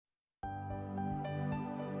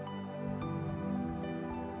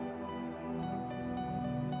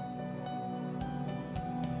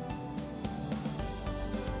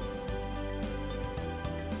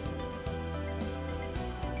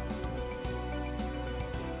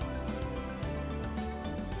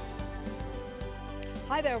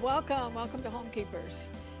Hi there, welcome to Homekeepers.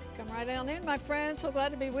 Come right on in, my friends. So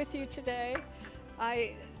glad to be with you today.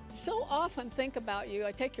 I so often think about you.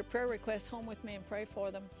 I take your prayer requests home with me and pray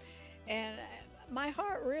for them. And my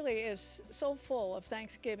heart really is so full of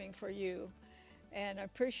thanksgiving for you. And I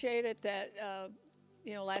appreciate it that,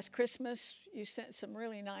 last Christmas you sent some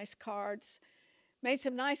really nice cards, made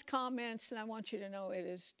some nice comments, and I want you to know it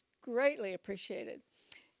is greatly appreciated.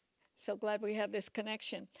 So glad we have this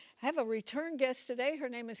connection. I have a return guest today. Her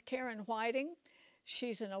name is Karen Whiting.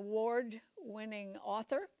 She's an award-winning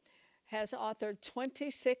author, has authored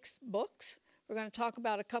 26 books. We're going to talk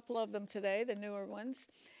about a couple of them today, the newer ones.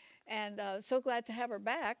 And so glad to have her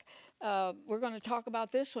back. We're going to talk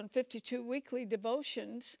about this one, 52 Weekly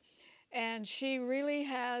Devotions. And she really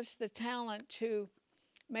has the talent to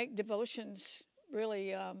make devotions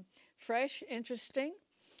really fresh, interesting,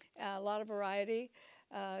 a lot of variety.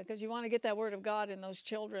 Because you want to get that Word of God in those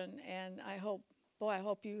children, and I hope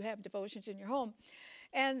you have devotions in your home.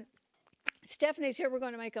 And Stephanie's here. We're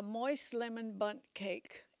going to make a moist lemon bundt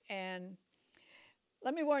cake. And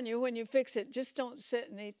let me warn you, when you fix it, just don't sit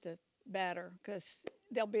and eat the batter, because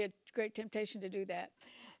there'll be a great temptation to do that.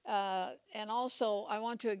 And also, I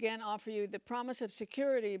want to again offer you The Promise of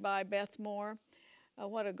Security by Beth Moore.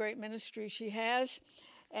 What a great ministry she has.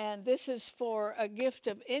 And this is for a gift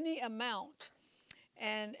of any amount.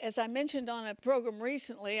 And as I mentioned on a program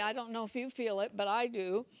recently, I don't know if you feel it, but I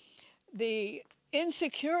do, the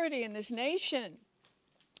insecurity in this nation.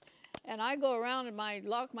 And I go around and I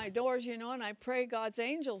lock my doors, and I pray God's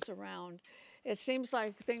angels around. It seems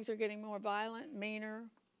like things are getting more violent, meaner,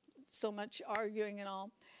 so much arguing and all.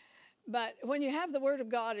 But when you have the Word of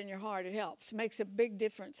God in your heart, it helps. It makes a big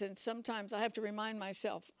difference. And sometimes I have to remind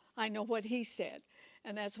myself, I know what He said.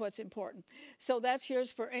 And that's what's important. So that's yours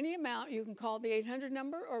for any amount. You can call the 800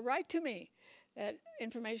 number or write to me. That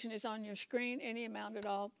information is on your screen, any amount at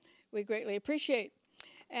all. We greatly appreciate.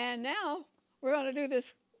 And now we're going to do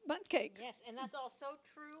this bundt cake. Yes, and that's all so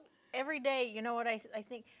true. Every day, you know what I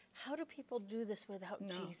think, how do people do this without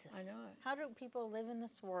Jesus? I know it. How do people live in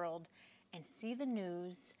this world and see the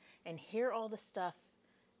news and hear all the stuff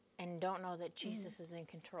and don't know that Jesus is in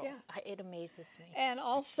control? Yeah. It amazes me. And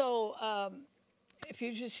also, if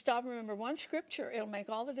you just stop and remember one scripture, it'll make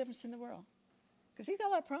all the difference in the world. Because He's got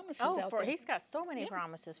a lot of promises out there. He's got so many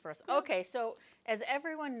promises for us. Yeah. Okay, so as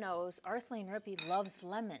everyone knows, Arthelene Rippy loves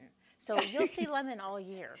lemon. So you'll see lemon all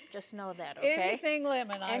year. Just know that, okay? Anything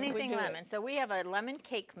lemon. Anything lemon. So we have a lemon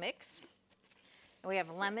cake mix. And we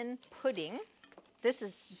have lemon pudding. This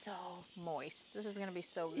is so moist. This is going to be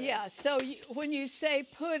so good. Yeah, so when you say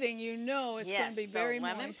pudding, you know it's going to be very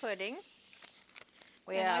moist. Lemon pudding.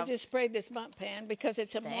 I just sprayed this bundt pan because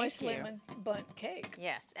it's a moist lemon bundt cake.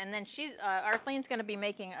 Yes, and then Arthelene's going to be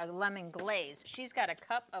making a lemon glaze. She's got a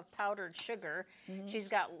cup of powdered sugar. She's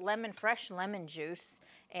got fresh lemon juice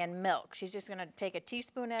and milk. She's just going to take a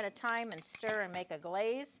teaspoon at a time and stir and make a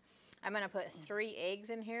glaze. I'm going to put 3 eggs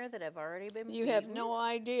in here that have already been beaten. You have no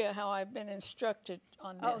idea how I've been instructed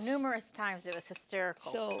on this. Oh, numerous times. It was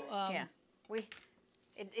hysterical. So, yeah,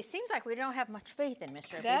 It seems like we don't have much faith in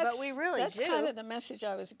Mr. Rippy, but we really do. That's kind of the message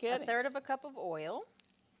I was getting. 1/3 of a cup of oil.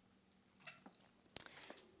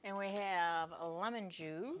 And we have a lemon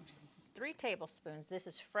juice, 3 tablespoons. This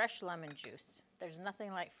is fresh lemon juice. There's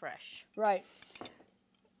nothing like fresh. Right.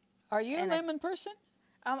 Are you a lemon person?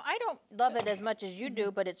 I don't love it as much as you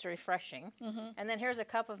do, but it's refreshing. And then here's a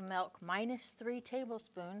cup of milk minus 3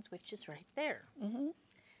 tablespoons, which is right there.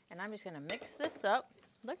 And I'm just going to mix this up.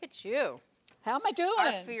 Look at you. How am I doing?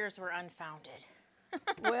 Our fears were unfounded.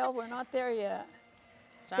 Well, we're not there yet.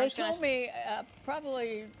 So they told me,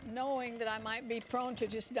 probably knowing that I might be prone to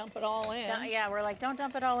just dump it all in. Yeah, we're like, don't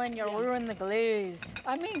dump it all in. You'll ruin the glaze.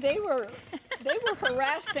 I mean, they were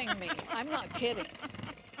harassing me. I'm not kidding.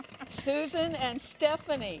 Susan and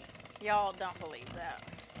Stephanie. Y'all don't believe that.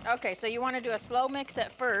 Okay, so you want to do a slow mix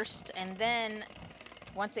at first, and then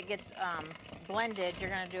once it gets blended, you're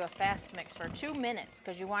going to do a fast mix for 2 minutes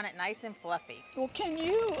because you want it nice and fluffy. Well, can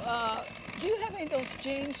you, do you have any of those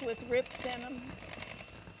jeans with rips in them?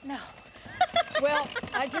 No. Well,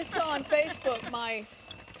 I just saw on Facebook my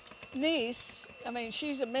niece,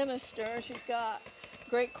 she's a minister, she's got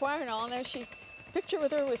great choir and all, and there's picture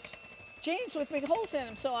with her with jeans with big holes in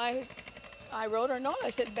them. So I wrote her a note,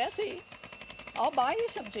 I said, Bethy, I'll buy you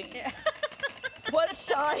some jeans. Yeah. What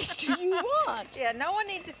size do you want? Yeah, no one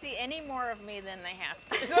needs to see any more of me than they have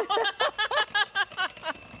to.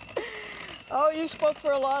 Oh, you spoke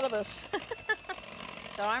for a lot of us.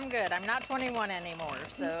 So I'm good. I'm not 21 anymore,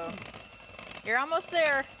 so you're almost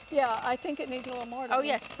there. Yeah, I think it needs a little more. Oh,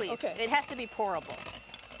 yes, please. Okay. It has to be pourable.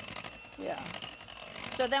 Yeah.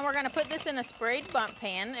 So then we're going to put this in a sprayed Bundt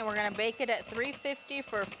pan, and we're going to bake it at 350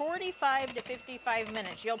 for 45 to 55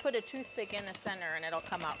 minutes. You'll put a toothpick in the center, and it'll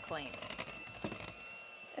come out clean.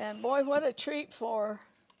 And boy, what a treat for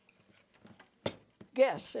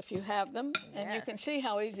guests if you have them. And you Yes. can see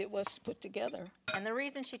how easy it was to put together. And the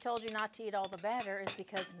reason she told you not to eat all the batter is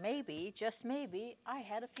because maybe, just maybe, I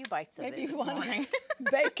had a few bites of Maybe it you this want morning.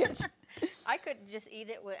 to bake it. I could just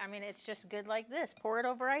eat it with, I mean, it's just good like this. Pour it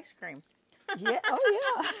over ice cream. Yeah,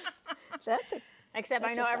 oh yeah. That's a, Except I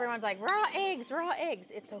That's know a- everyone's like, raw eggs, raw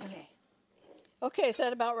eggs. It's okay. okay, is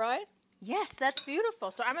that about right? Yes, that's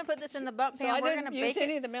beautiful. So I'm going to put this in the Bundt pan. So I We're didn't going to use bake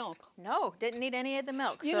any it. of the milk. No, didn't need any of the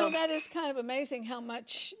milk. You so know, that is kind of amazing how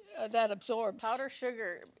much that absorbs. powdered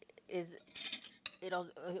sugar it'll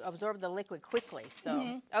absorb the liquid quickly.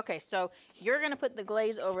 So, okay, so you're going to put the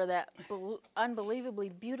glaze over that unbelievably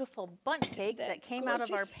beautiful Bundt cake that that came out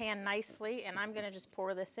of our gorgeous? pan nicely, and I'm going to just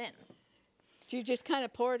pour this in. Do you just kind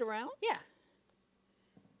of pour it around? Yeah.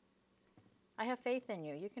 I have faith in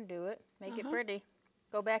you. You can do it. Make it pretty.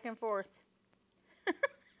 Go back and forth.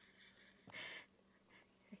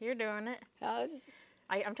 You're doing it.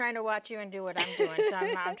 I'm trying to watch you and do what I'm doing, so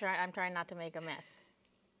I'm trying not to make a mess.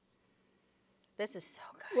 This is so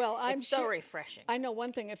good. Well, I'm it's so sure- refreshing. I know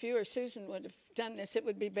one thing, if you or Susan would have done this, it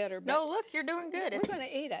would be better. But No, look, you're doing good. we're It's, going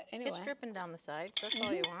to eat it anyway. it's dripping down the sides. That's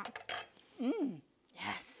all you want.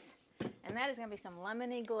 Yes. And that is going to be some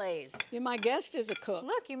lemony glaze. My guest is a cook.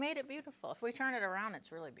 Look, you made it beautiful. If we turn it around,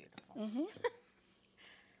 it's really beautiful.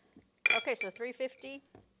 Okay, so 350.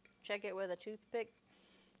 Check it with a toothpick.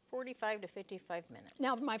 45 to 55 minutes.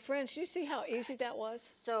 Now, my friends, you see how easy that was?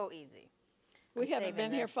 So easy. We I'm haven't saving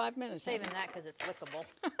been here this. 5 minutes. have Saving that because it's lickable.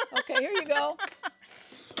 we? Okay, here you go.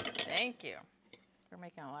 Thank you. We're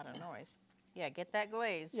making a lot of noise. Yeah, get that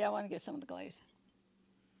glaze. Yeah, I want to get some of the glaze.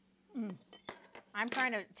 I'm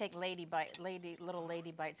trying to take little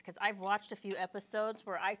lady bites because I've watched a few episodes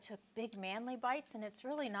where I took big manly bites and it's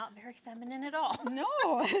really not very feminine at all. No,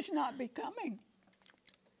 it's not becoming.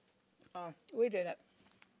 Oh, We did it.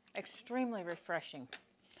 extremely refreshing.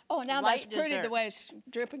 Oh, now Light that's pretty the dessert. way it's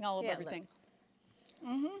dripping all over Yeah, look. everything.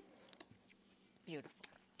 Beautiful.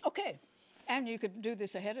 Okay, and you could do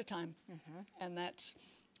this ahead of time. And that's,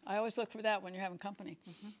 I always look for that when you're having company.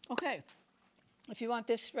 Okay, if you want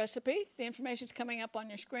this recipe, the information's coming up on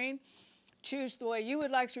your screen. Choose the way you would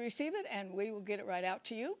like to receive it, and we will get it right out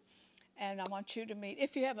to you. And I want you to meet,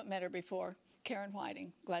 if you haven't met her before, Karen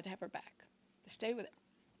Whiting. Glad to have her back. Stay with it.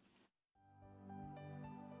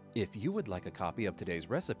 If you would like a copy of today's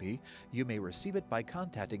recipe, you may receive it by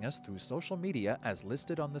contacting us through social media as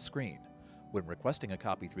listed on the screen. When requesting a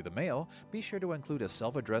copy through the mail, be sure to include a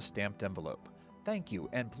self-addressed stamped envelope. Thank you,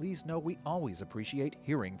 and please know we always appreciate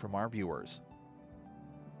hearing from our viewers.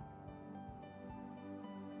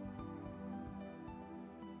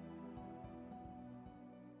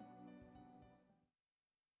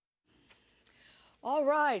 All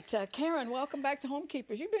right, Karen, welcome back to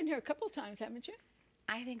Homekeepers. You've been here a couple of times, haven't you?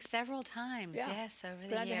 I think several times, Yeah. yes, over the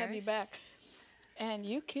Glad years. to have you back. And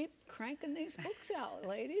you keep cranking these books out,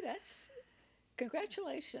 lady. That's,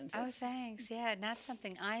 congratulations. Oh, That's- thanks. Yeah, not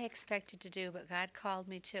something I expected to do, but God called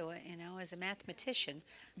me to it. You know, as a mathematician,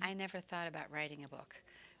 I never thought about writing a book.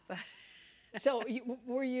 But So,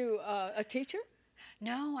 were you a teacher?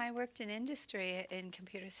 no, I worked in industry in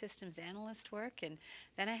computer systems analyst work, and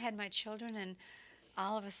then I had my children, and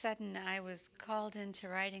all of a sudden I was called into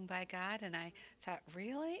writing by God, and I thought,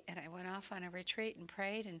 really? And I went off on a retreat and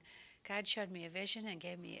prayed, and God showed me a vision and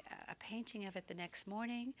gave me a painting of it the next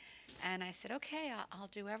morning. And I said, okay, I'll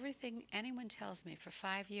do everything anyone tells me for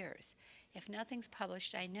 5 years. If nothing's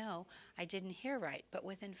published, I know I didn't hear right, but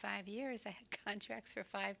within 5 years I had contracts for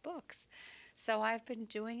 5 books. So I've been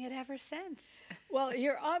doing it ever since. Well,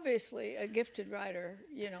 you're obviously a gifted writer,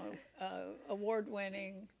 you know,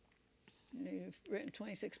 award-winning. You've written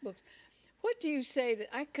 26 books. What do you say to,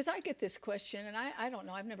 because I get this question, and I don't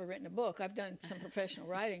know, I've never written a book. I've done some professional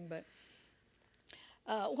writing, but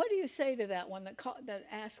what do you say to that one that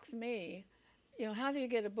asks me, you know, how do you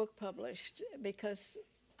get a book published? Because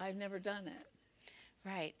I've never done it.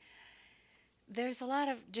 Right. There's a lot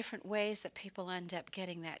of different ways that people end up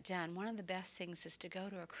getting that done. One of the best things is to go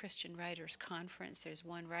to a Christian Writers Conference. There's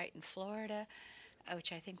one right in Florida,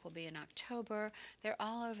 which I think will be in October. They're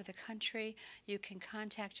all over the country. You can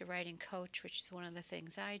contact a writing coach, which is one of the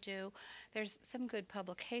things I do. There's some good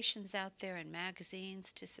publications out there and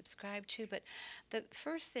magazines to subscribe to, but the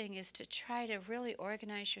first thing is to try to really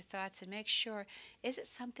organize your thoughts and make sure, is it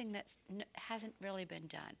something that hasn't really been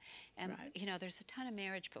done? And, Right. you know, there's a ton of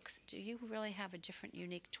marriage books. Do you really have a different,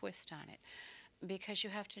 unique twist on it? because you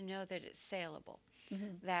have to know that it's saleable.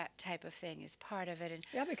 That type of thing is part of it. And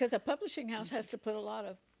Yeah, because a publishing house has to put a lot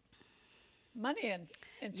of money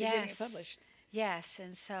into getting it published. Yes,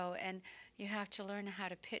 and you have to learn how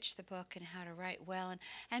to pitch the book and how to write well,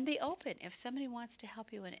 and be open if somebody wants to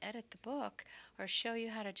help you and edit the book or show you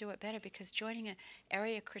how to do it better, because joining an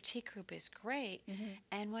area critique group is great.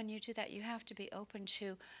 And when you do that, you have to be open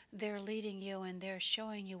to their leading you and they're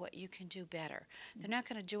showing you what you can do better. They're not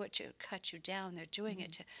going to do it to cut you down. They're doing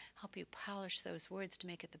it to help you polish those words to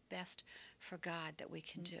make it the best for God that we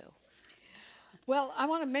can do. Well, I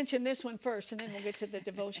want to mention this one first, and then we'll get to the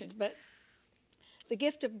devotions. But the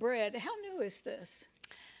gift of bread, how new is this?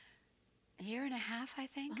 A year and a half, I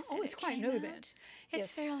think. Oh, it's quite new then.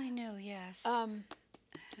 It's fairly new, yes.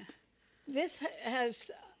 This has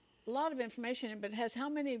a lot of information in it, but it has how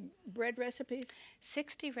many bread recipes?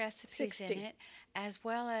 60 recipes in it, as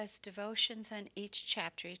well as devotions on each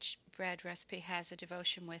chapter. Each bread recipe has a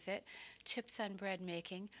devotion with it, tips on bread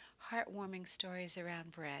making, heartwarming stories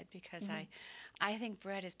around bread, because I think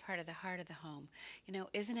bread is part of the heart of the home. You know,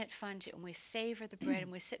 isn't it fun when we savor the bread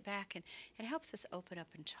and we sit back, and it helps us open up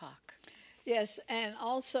and talk. Yes, and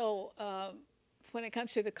also when it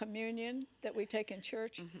comes to the communion that we take in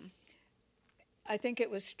church, I think it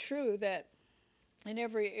was true that in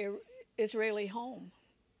every Israeli home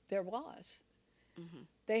there was.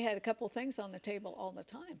 They had a couple things on the table all the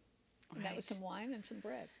time. And that was some wine and some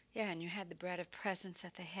bread. Yeah, and you had the bread of presence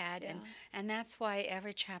that they had. And that's why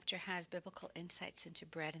every chapter has biblical insights into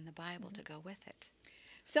bread in the Bible to go with it.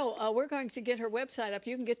 So we're going to get her website up.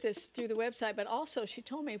 You can get this through the website. But also she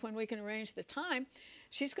told me when we can arrange the time,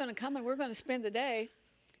 she's going to come and we're going to spend a day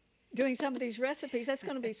doing some of these recipes. That's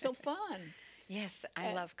going to be so fun. Yes,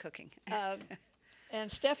 I love cooking.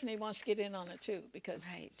 And Stephanie wants to get in on it too, because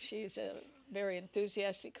she's a very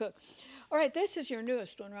enthusiastic cook. All right, this is your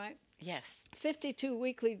newest one, right? Yes. 52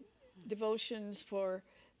 weekly devotions for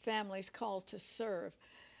families called to serve.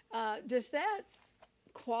 Does that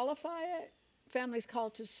qualify it? Families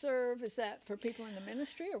called to serve, is that for people in the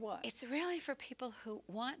ministry or what? It's really for people who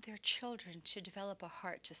want their children to develop a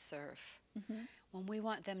heart to serve. When we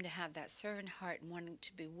want them to have that servant heart and wanting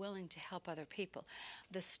to be willing to help other people.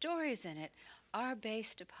 The stories in it are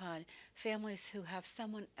based upon families who have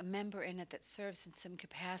a member in it that serves in some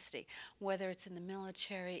capacity, whether it's in the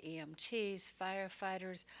military, EMTs,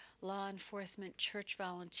 firefighters, law enforcement, church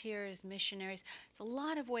volunteers, missionaries. It's a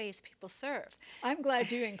lot of ways people serve. I'm glad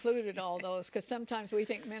you included all those, because sometimes we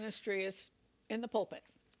think ministry is in the pulpit.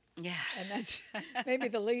 Yeah. And that's maybe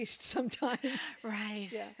the least sometimes. Right.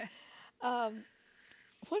 Yeah.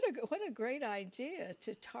 What a great idea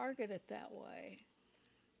to target it that way.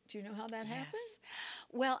 Do you know how that happened?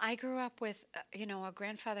 Well, I grew up with, a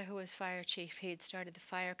grandfather who was fire chief. He had started the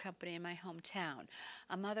fire company in my hometown.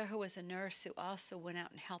 A mother who was a nurse who also went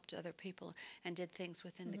out and helped other people and did things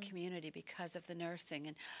within the community because of the nursing,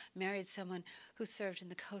 and married someone who served in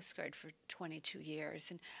the Coast Guard for 22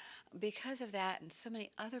 years. And because of that and so many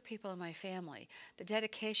other people in my family, the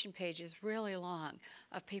dedication page is really long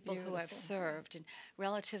of people who have served and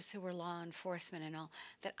relatives who were law enforcement and all,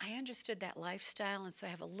 that I understood that lifestyle, and so I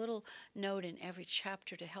have a little note in every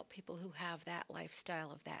chapter to help people who have that lifestyle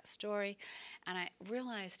of that story. And I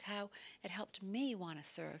realized how it helped me want to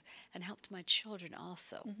serve and helped my children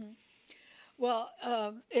also. Well,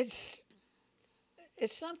 it's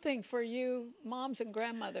something for you moms and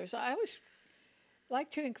grandmothers. I always like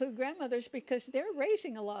to include grandmothers because they're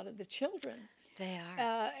raising a lot of the children. They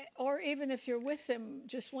are. Or even if you're with them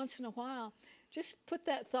just once in a while, just put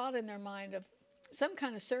that thought in their mind of some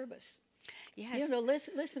kind of service. Yes.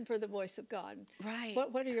 Listen for the voice of God. Right.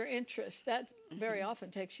 What are your interests? That very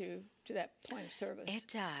often takes you to that point of service. It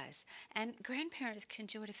does. And grandparents can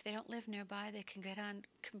do it if they don't live nearby. They can get on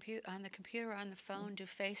the computer or on the phone, do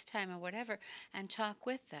FaceTime or whatever, and talk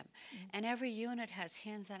with them. And every unit has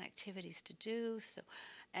hands-on activities to do.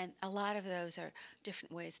 And a lot of those are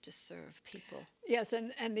different ways to serve people. Yes,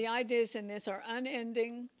 and the ideas in this are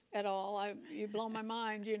unending at all. You blow my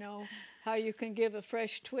mind, how you can give a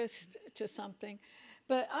fresh twist to something.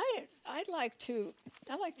 But I like to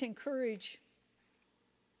encourage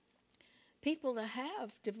people to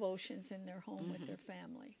have devotions in their home with their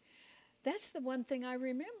family. That's the one thing I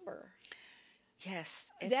remember. Yes,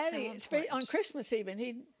 it's Daddy, so important. on Christmas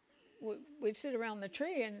even, we'd sit around the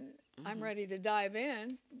tree and I'm ready to dive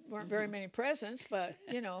in. Weren't very many presents, but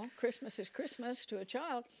Christmas is Christmas to a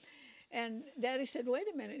child. And Daddy said, "Wait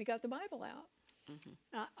a minute," he got the Bible out.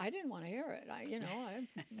 I didn't want to hear it. I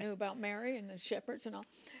knew about Mary and the shepherds and all.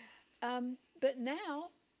 But now,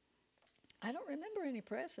 I don't remember any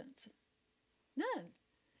presents. None.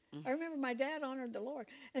 I remember my dad honored the Lord.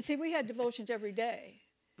 And see, we had devotions every day.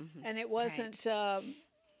 And it wasn't,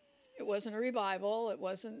 it wasn't a revival. It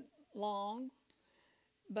wasn't long.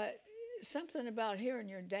 But something about hearing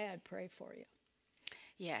your dad pray for you.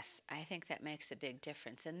 Yes, I think that makes a big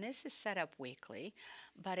difference. And this is set up weekly,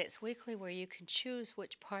 but it's weekly where you can choose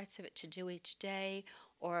which parts of it to do each day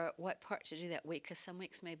or what part to do that week, because some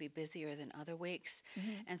weeks may be busier than other weeks.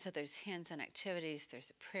 And so there's hands-on activities,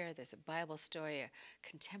 there's a prayer, there's a Bible story, a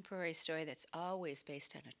contemporary story that's always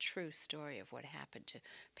based on a true story of what happened to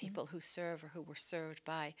people who serve or who were served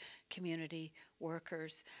by community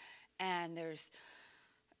workers. And there's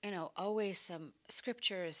always some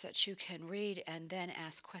scriptures that you can read and then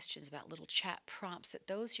ask questions about, little chat prompts that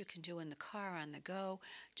those you can do in the car on the go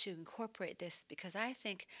to incorporate this, because I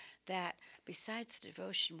think that besides the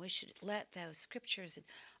devotion, we should let those scriptures and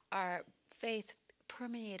our faith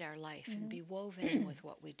permeate our life and be woven in with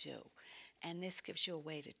what we do. And this gives you a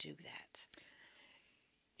way to do that.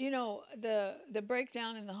 The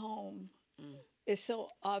breakdown in the home is so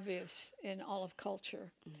obvious in all of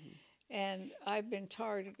culture. And I've been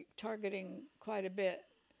targeting quite a bit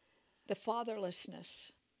the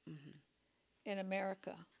fatherlessness in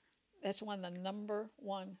America. That's one of the number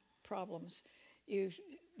one problems.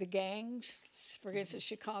 The gangs, for instance,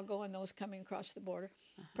 Chicago and those coming across the border,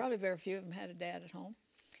 probably very few of them had a dad at home.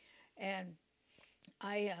 And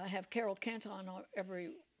I have Carol Kent on every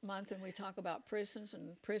month, and we talk about prisons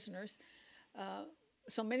and prisoners.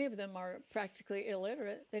 So many of them are practically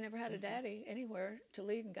illiterate. They never had a daddy anywhere to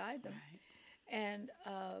lead and guide them. And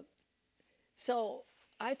so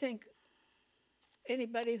I think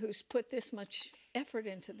anybody who's put this much effort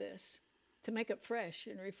into this to make it fresh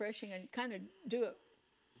and refreshing and kind of do it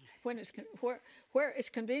when it's where it's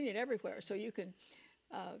convenient everywhere, so you can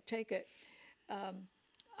take it. I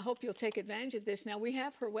hope you'll take advantage of this. Now, we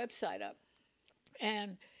have her website up,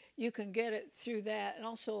 and you can get it through that, and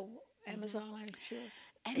also Amazon, I'm sure.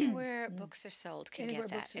 Anywhere books are sold can Anywhere get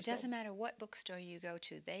that. books are It doesn't sold. matter what bookstore you go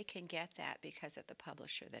to, they can get that because of the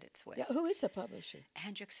publisher that it's with. Yeah, who is the publisher?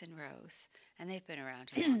 Hendricks and Rose, and they've been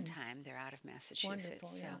around a long time. They're out of Massachusetts.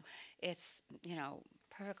 Wonderful, yeah. So it's,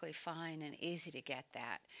 perfectly fine and easy to get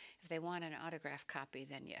that. If they want an autographed copy,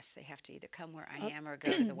 then yes, they have to either come where I am or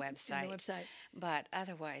go to the website. But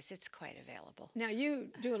otherwise, it's quite available. Now, you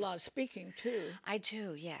do a lot of speaking, too. I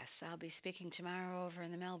do, yes. I'll be speaking tomorrow over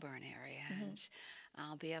in the Melbourne area, and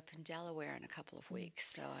I'll be up in Delaware in a couple of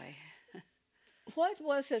weeks. So What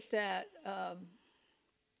was it that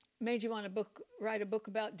made you want to write a book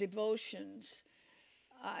about devotions?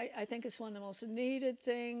 I think it's one of the most needed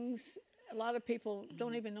things. A lot of people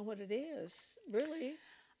don't even know what it is, really.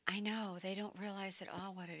 I know, they don't realize at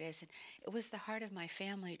all what it is. And it was the heart of my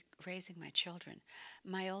family raising my children.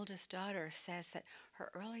 My oldest daughter says that her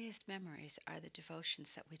earliest memories are the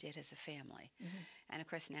devotions that we did as a family. And of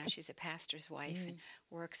course now she's a pastor's wife and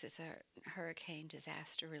works as a hurricane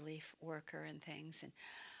disaster relief worker and things. And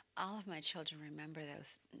all of my children remember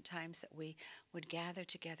those times that we would gather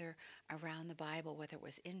together around the Bible, whether it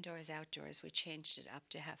was indoors, outdoors. We changed it up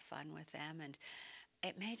to have fun with them, and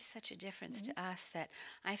it made such a difference to us that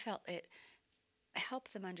I felt it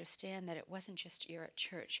helped them understand that it wasn't just you're at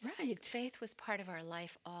church. Right. Faith was part of our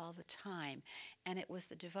life all the time, and it was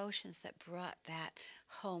the devotions that brought that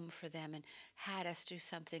home for them and had us do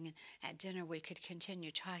something, and at dinner we could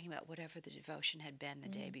continue talking about whatever the devotion had been the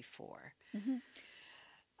day before.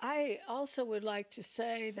 I also would like to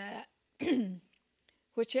say that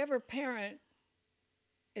whichever parent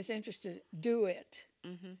is interested, do it.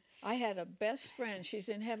 I had a best friend, she's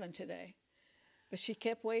in heaven today, but she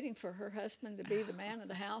kept waiting for her husband to be the man of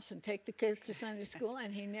the house and take the kids to Sunday school,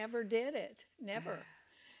 and he never did it, never.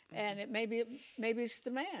 And maybe it's the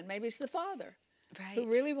man, maybe it's the father, who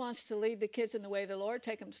really wants to lead the kids in the way of the Lord,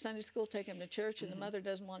 take them to Sunday school, take them to church, and the mother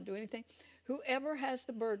doesn't want to do anything. Whoever has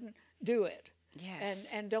the burden, do it. Yes.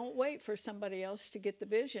 And don't wait for somebody else to get the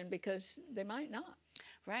vision, because they might not.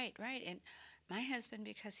 Right. And my husband,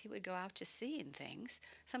 because he would go out to sea and things,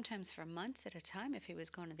 sometimes for months at a time if he was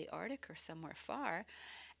going to the Arctic or somewhere far.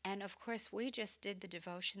 And of course, we just did the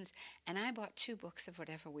devotions, and I bought 2 books of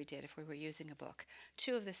whatever we did if we were using a book,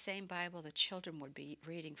 2 of the same Bible the children would be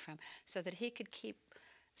reading from, so that he could keep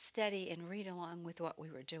steady and read along with what we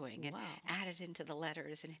were doing and add it into the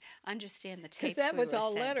letters and understand the tapes. Because that was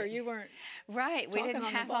all sending. letter. You weren't right. We didn't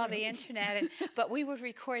have all the internet, but we would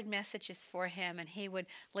record messages for him, and he would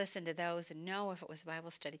listen to those and know if it was Bible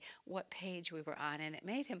study what page we were on, and it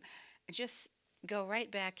made him just go right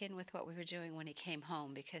back in with what we were doing when he came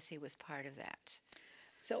home, because he was part of that.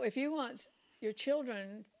 So if you want your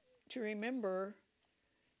children to remember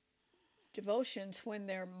devotions when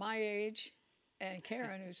they're my age And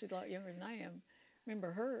Karen, who's a lot younger than I am,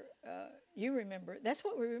 remember her, you remember, that's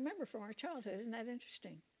what we remember from our childhood. Isn't that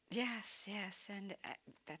interesting? Yes, yes, and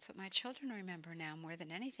that's what my children remember now more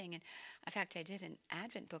than anything. And in fact, I did an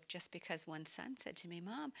Advent book just because one son said to me,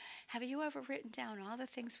 "Mom, have you ever written down all the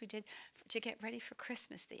things we did to get ready for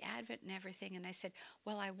Christmas, the Advent and everything?" And I said,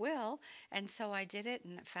 "Well, I will." And so I did it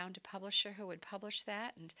and found a publisher who would publish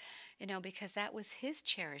that. And, because that was his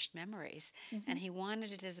cherished memories. And he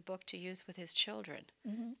wanted it as a book to use with his children.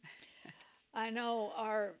 I know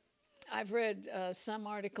I've read some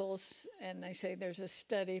articles, and they say there's a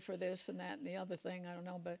study for this and that and the other thing, I don't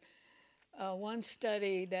know, but one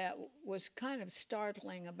study that was kind of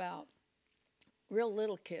startling about real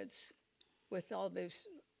little kids with all these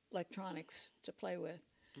electronics to play with.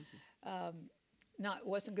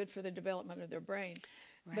 Wasn't good for the development of their brain.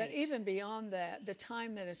 Right. But even beyond that, the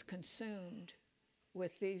time that is consumed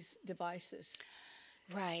with these devices.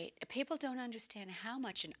 Right. People don't understand how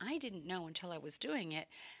much, and I didn't know until I was doing it,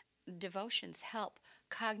 devotions help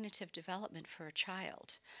cognitive development for a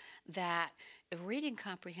child. That reading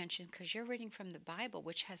comprehension, because you're reading from the Bible,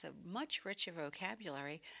 which has a much richer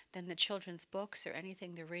vocabulary than the children's books or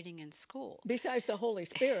anything they're reading in school. Besides the Holy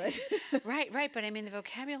Spirit. Right. But I mean, the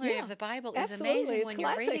vocabulary of the Bible is absolutely. amazing It's when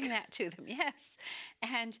classic. you're reading that to them. Yes.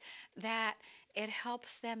 And that it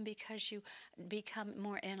helps them because you become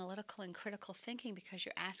more analytical and critical thinking because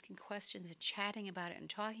you're asking questions and chatting about it and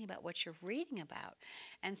talking about what you're reading about.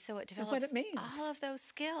 And so it develops what it means. all of those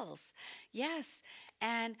skills. Yes.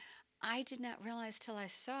 And I did not realize till I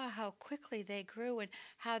saw how quickly they grew and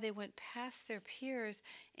how they went past their peers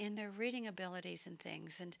in their reading abilities and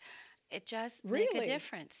things. And it just make a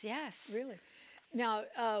difference. Yes. Really? Now,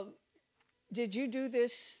 did you do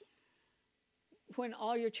this when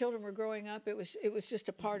all your children were growing up? It was just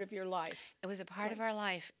a part of your life. It was a part of our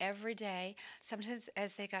life every day. Sometimes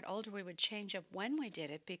as they got older, we would change up when we did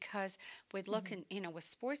it because we'd look and, with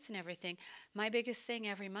sports and everything. My biggest thing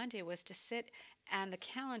every Monday was to sit on the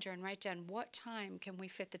calendar and write down what time can we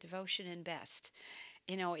fit the devotion in best.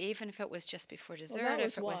 Even if it was just before dessert,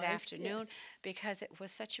 if it was afternoon, because it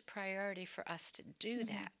was such a priority for us to do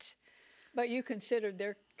that. But you considered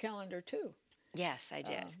their calendar too. Yes, I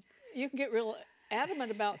did. You can get real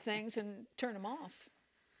adamant about things and turn them off,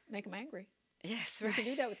 make them angry. Yes, right. You can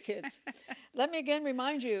do that with kids. Let me again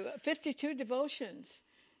remind you, 52 devotions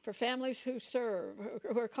for families who serve,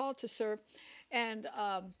 who are called to serve. And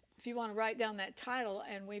if you want to write down that title,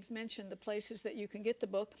 and we've mentioned the places that you can get the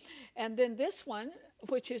book. And then this one,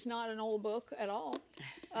 which is not an old book at all,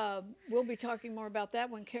 we'll be talking more about that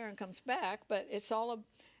when Karen comes back, but it's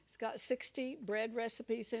got 60 bread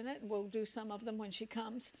recipes in it. We'll do some of them when she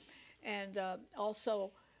comes. And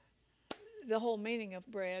also the whole meaning of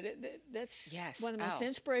bread. That's one of the most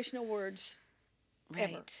inspirational words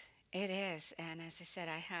ever. It is. And as I said,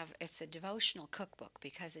 it's a devotional cookbook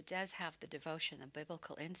because it does have the devotion, the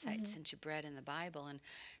biblical insights into bread in the Bible. And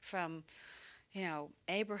from,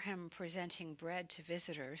 Abraham presenting bread to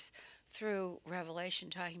visitors through Revelation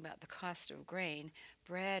talking about the cost of grain,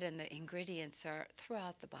 bread and the ingredients are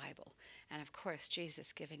throughout the Bible. And of course,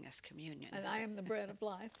 Jesus giving us communion. And I am the bread of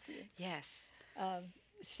life. Yes.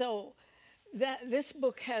 So this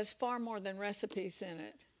book has far more than recipes in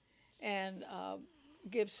it, and I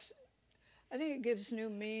think it gives new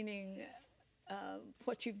meaning,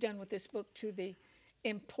 what you've done with this book, to the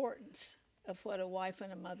importance of what a wife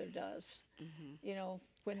and a mother does,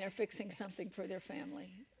 when they're fixing something for their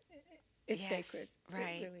family. It's sacred.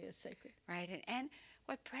 Right. It really is sacred. Right. And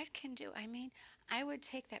what bread can do, I would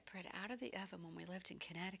take that bread out of the oven when we lived in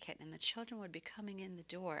Connecticut, and the children would be coming in the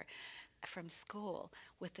door from school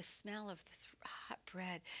with the smell of this hot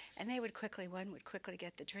bread, and one would quickly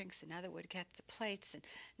get the drinks, another would get the plates and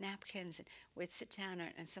napkins, and we'd sit down,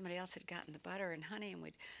 and somebody else had gotten the butter and honey, and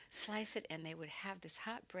we'd slice it, and they would have this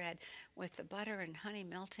hot bread with the butter and honey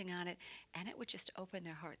melting on it, and it would just open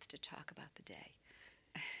their hearts to talk about the day.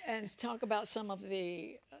 And talk about some of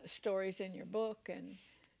the stories in your book and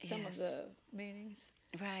some of the meanings.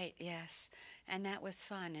 Right, yes. And that was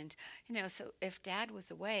fun. And, so if Dad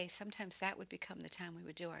was away, sometimes that would become the time we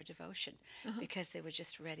would do our devotion because they were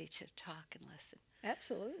just ready to talk and listen.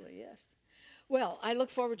 Absolutely, yes. Well, I look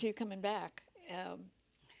forward to you coming back.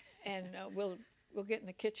 And we'll get in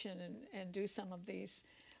the kitchen and do some of these.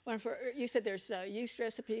 You said there's yeast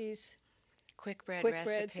recipes. Quick bread breads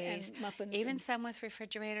recipes, and muffins. Even some with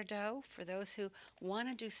refrigerator dough for those who want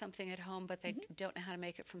to do something at home, but they don't know how to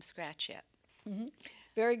make it from scratch yet.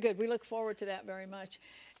 Very good. We look forward to that very much.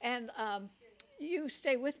 And you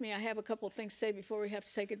stay with me. I have a couple of things to say before we have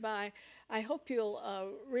to say goodbye. I hope you'll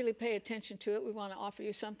really pay attention to it. We want to offer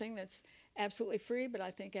you something that's absolutely free, but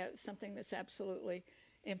I think something that's absolutely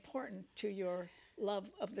important to your love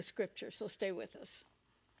of the Scripture. So stay with us.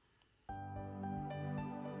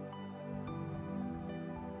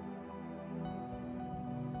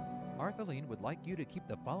 Arthelene would like you to keep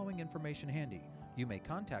the following information handy. You may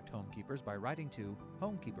contact Homekeepers by writing to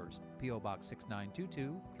Homekeepers, P.O. Box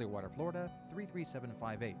 6922, Clearwater, Florida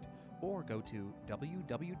 33758, or go to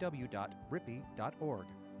www.rippy.org.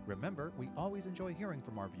 Remember, we always enjoy hearing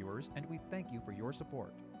from our viewers, and we thank you for your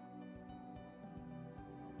support.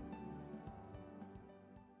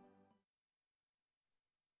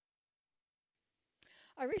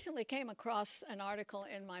 I recently came across an article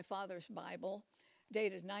in my father's Bible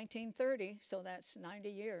dated 1930, so that's 90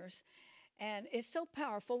 years. And it's so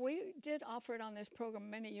powerful. We did offer it on this program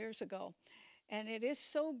many years ago. And it is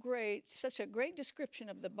so great, such a great description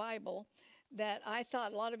of the Bible, that I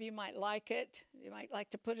thought a lot of you might like it. You might like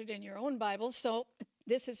to put it in your own Bible. So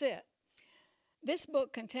this is it. This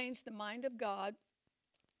book contains the mind of God,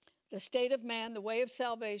 the state of man, the way of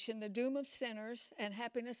salvation, the doom of sinners, and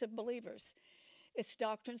happiness of believers. Its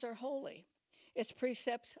doctrines are holy. Its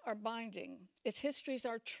precepts are binding. Its histories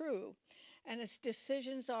are true. And its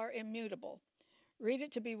decisions are immutable. Read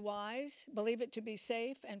it to be wise, believe it to be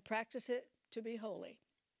safe, and practice it to be holy.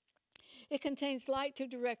 It contains light to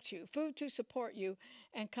direct you, food to support you,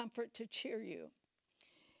 and comfort to cheer you.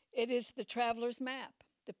 It is the traveler's map,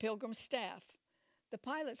 the pilgrim's staff, the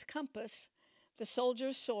pilot's compass, the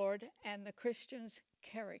soldier's sword, and the Christian's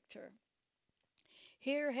character.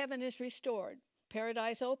 Here heaven is restored,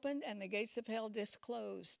 paradise opened, and the gates of hell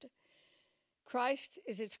disclosed. Christ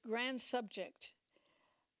is its grand subject.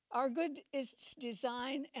 Our good is its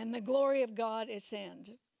design, and the glory of God its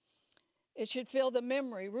end. It should fill the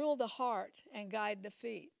memory, rule the heart, and guide the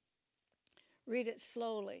feet. Read it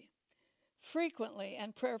slowly, frequently,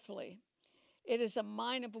 and prayerfully. It is a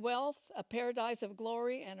mine of wealth, a paradise of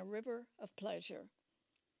glory, and a river of pleasure.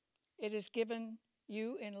 It is given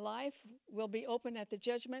you in life, will be opened at the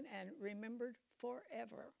judgment, and remembered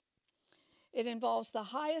forever. It involves the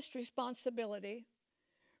highest responsibility,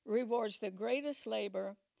 rewards the greatest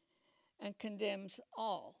labor, and condemns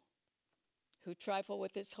all who trifle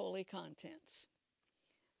with its holy contents.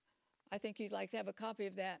 I think you'd like to have a copy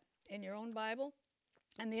of that in your own Bible,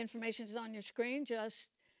 and the information is on your screen. Just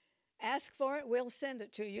ask for it. We'll send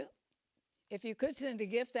it to you. If you could send a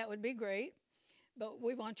gift, that would be great, but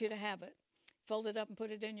we want you to have it. Fold it up and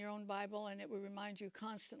put it in your own Bible, and it will remind you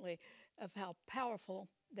constantly of how powerful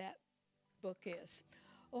that book is.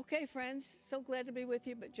 Okay, friends, so glad to be with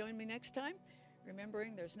you, but join me next time,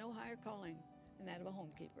 remembering there's no higher calling than that of a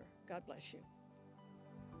homekeeper. God bless you.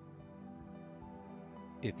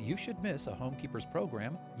 If you should miss a Homekeepers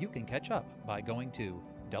program, you can catch up by going to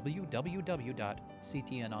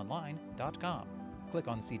www.ctnonline.com. Click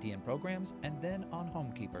on CTN Programs and then on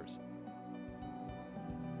Homekeepers.